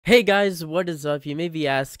Hey guys, what is up? You may be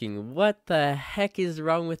asking, what the heck is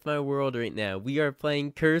wrong with my world right now? We are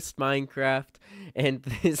playing Cursed Minecraft, and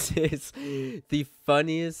this is the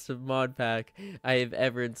funniest mod pack I have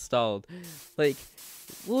ever installed. Like,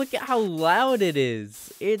 look at how loud it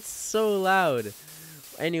is. It's so loud.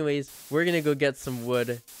 Anyways, we're gonna go get some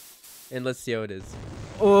wood, and let's see how it is.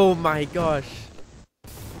 Oh my gosh.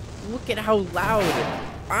 Look at how loud.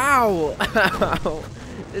 Ow! Ow!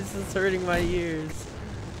 This is hurting my ears.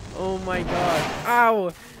 Oh my god.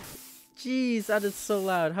 Ow! Jeez, that is so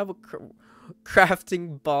loud. How about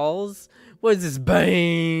crafting balls? What is this?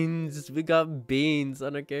 Beans! We got beans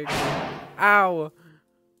on our character. Ow!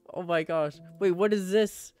 Oh my gosh. Wait, what is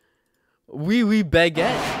this? Wee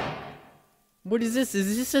baguette? What is this?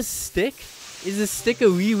 Is this a stick? Is this stick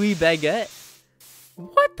a wee baguette?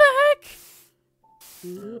 What the heck?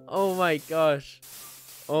 Oh my gosh.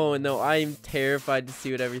 Oh no, I'm terrified to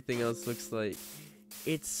see what everything else looks like.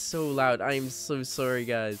 It's so loud. I am so sorry,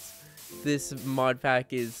 guys. This mod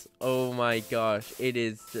pack is, oh my gosh, it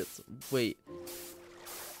is just, wait.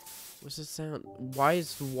 What's the sound? Why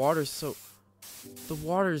is the water so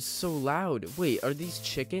loud? Wait, are these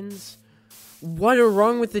chickens? What are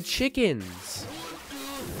wrong with the chickens?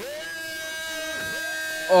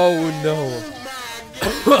 Oh no.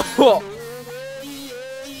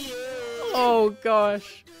 Oh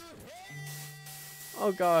gosh.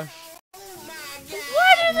 Oh gosh.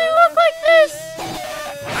 Why do they look like this?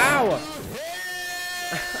 Ow!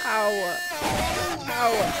 Ow!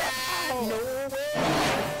 Ow! Ow!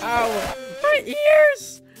 Ow! My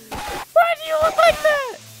ears! Why do you look like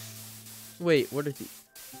that? Wait, what are these?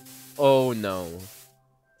 Oh no.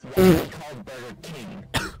 What?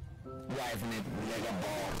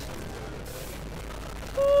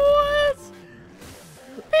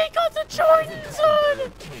 They got the Jordans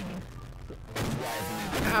on!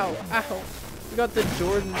 Ow, ow. We got the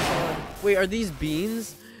Jordans on. Wait, are these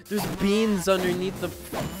beans? There's beans underneath the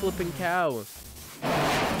flipping cow.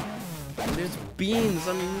 There's beans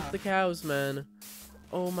underneath the cows, man.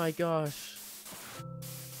 Oh my gosh.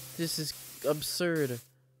 This is absurd.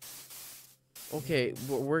 Okay,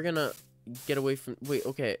 we're gonna get away from... Wait,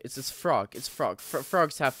 okay, it's this frog. It's frog.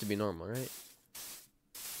 Frogs have to be normal, right?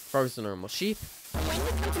 Frogs are normal. Sheep?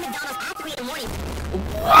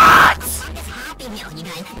 What?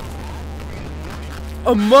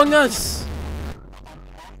 Among Us!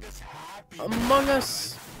 Among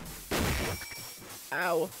Us!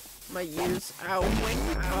 Ow. My ears. Ow.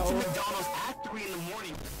 Ow.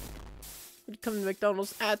 We'd come to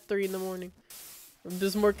McDonald's at 3 in the morning.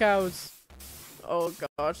 There's more cows. Oh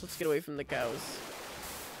gosh, let's get away from the cows.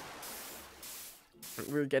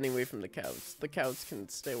 We're getting away from the cows. The cows can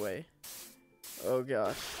stay away. Oh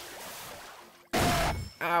gosh.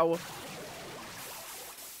 Ow.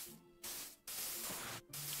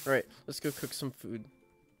 Alright, let's go cook some food.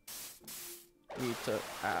 We need to,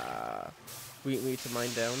 we need to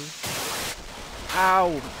mine down.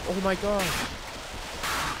 Ow! Oh my god!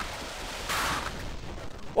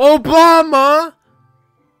 Obama!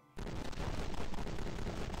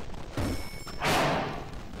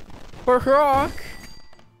 Barack!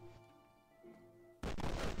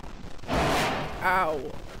 Ow!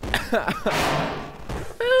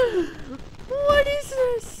 What is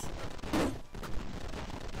this?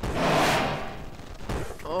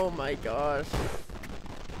 Oh my gosh.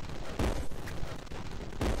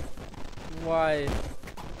 Why?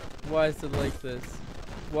 Why is it like this?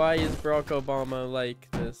 Why is Barack Obama like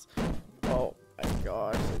this? Oh my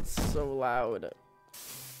gosh, it's so loud.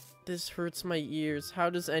 This hurts my ears. How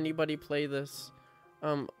does anybody play this?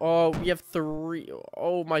 Oh, we have 3.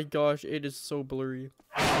 Oh my gosh, it is so blurry.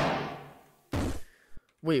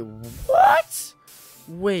 Wait, what?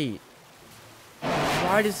 Wait.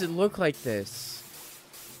 Why does it look like this?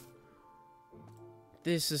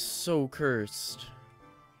 This is so cursed.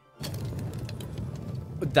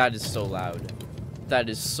 That is so loud. That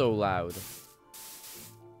is so loud.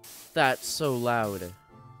 That's so loud.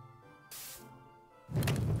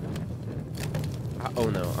 Oh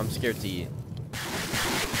no, I'm scared to eat.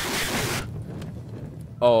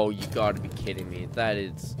 Oh, you gotta be kidding me.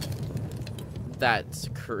 That's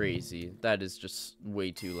crazy. That is just way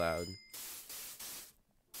too loud.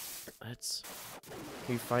 Can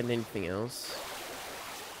we find anything else?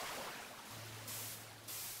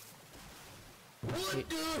 Hey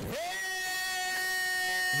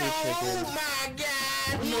chicken.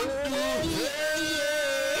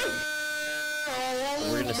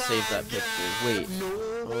 We're gonna save that picture. Wait.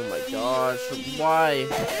 Oh my gosh. Why?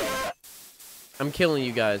 I'm killing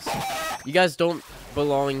you guys. You guys don't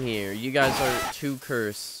belong here. You guys are too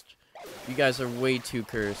cursed. You guys are way too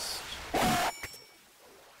cursed.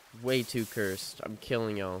 way too cursed. I'm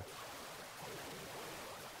killing y'all.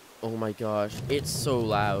 Oh my gosh, it's so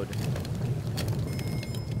loud.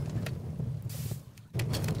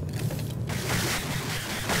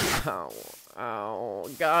 Ow, ow.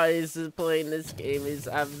 Guys, playing this game is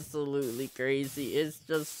absolutely crazy. It's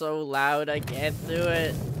just so loud, I can't do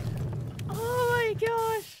it. Oh my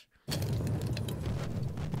gosh.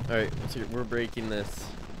 Alright, so we're breaking this.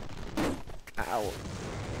 Ow.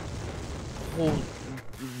 Oh,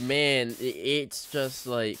 man, it's just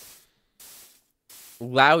like...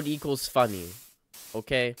 loud equals funny.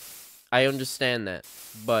 Okay? I understand that.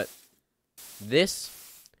 But... This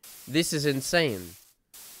is insane.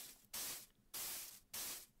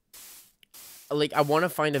 Like, I want to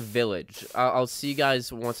find a village. I'll see you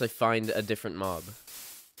guys once I find a different mob.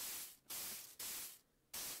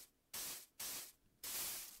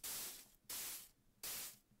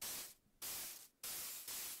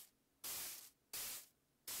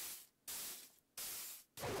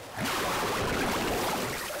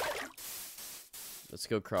 Let's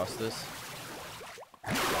go cross this.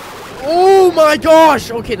 Oh my gosh!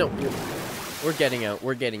 Okay, no. We're getting out.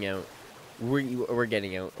 We're getting out. We're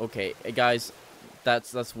getting out. Okay, guys,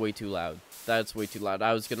 that's way too loud. That's way too loud.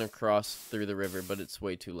 I was gonna cross through the river, but it's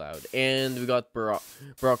way too loud. And we got Barack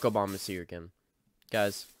Obama's here again.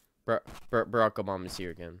 Guys, Barack Obama's here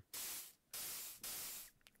again.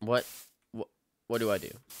 What do I do?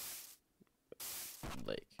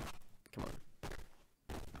 Like, come on.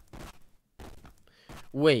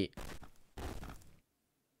 Wait.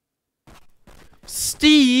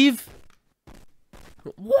 Steve?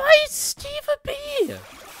 Why is Steve a bee?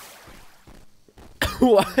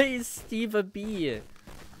 Why is Steve a bee?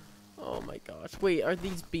 Oh my gosh. Wait, are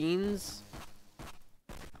these beans?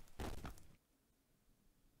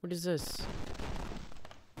 What is this?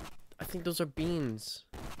 I think those are beans.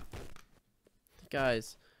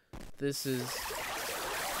 Guys, this is...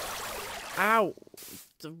 Ow!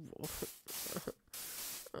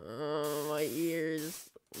 Oh, my ears.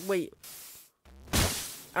 Wait.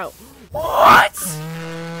 Ow. What?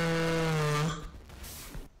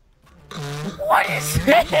 What is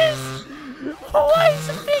this? Why is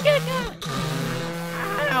a pig a cat?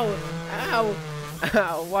 Ow. Ow.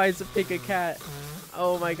 Ow. Why is a pig a cat?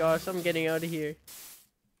 Oh my gosh, I'm getting out of here.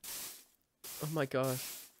 Oh my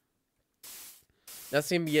gosh. That's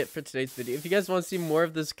gonna be it for today's video. If you guys want to see more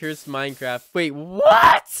of this cursed Minecraft... Wait,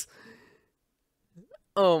 what?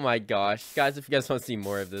 Oh my gosh. Guys, if you guys want to see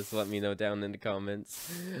more of this, let me know down in the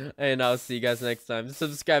comments. And I'll see you guys next time.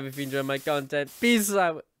 Subscribe if you enjoy my content. Peace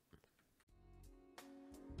out.